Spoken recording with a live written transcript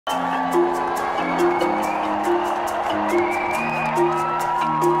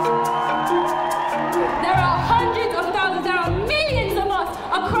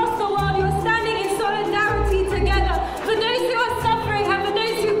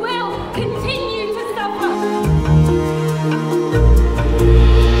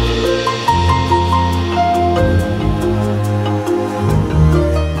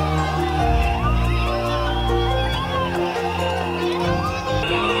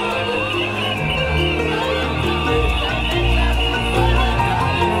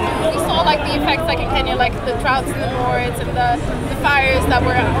like in Kenya, like the droughts in the north and the fires that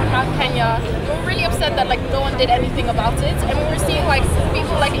were on Mount Kenya. We were really upset that like no one did anything about it, and we were seeing like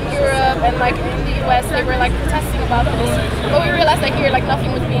people like in Europe and like in the US, they were like protesting about this, but we realized that here like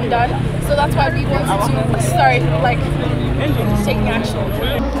nothing was being done. So that's why we wanted to start like taking action.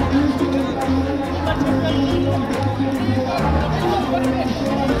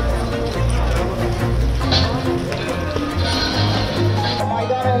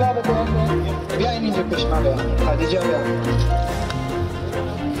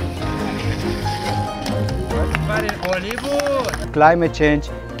 Climate change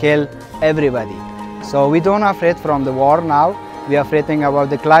kill everybody. So we don't afraid from the war now. We are afraid about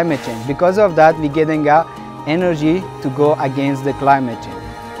the climate change. Because of that, we're getting energy to go against the climate change.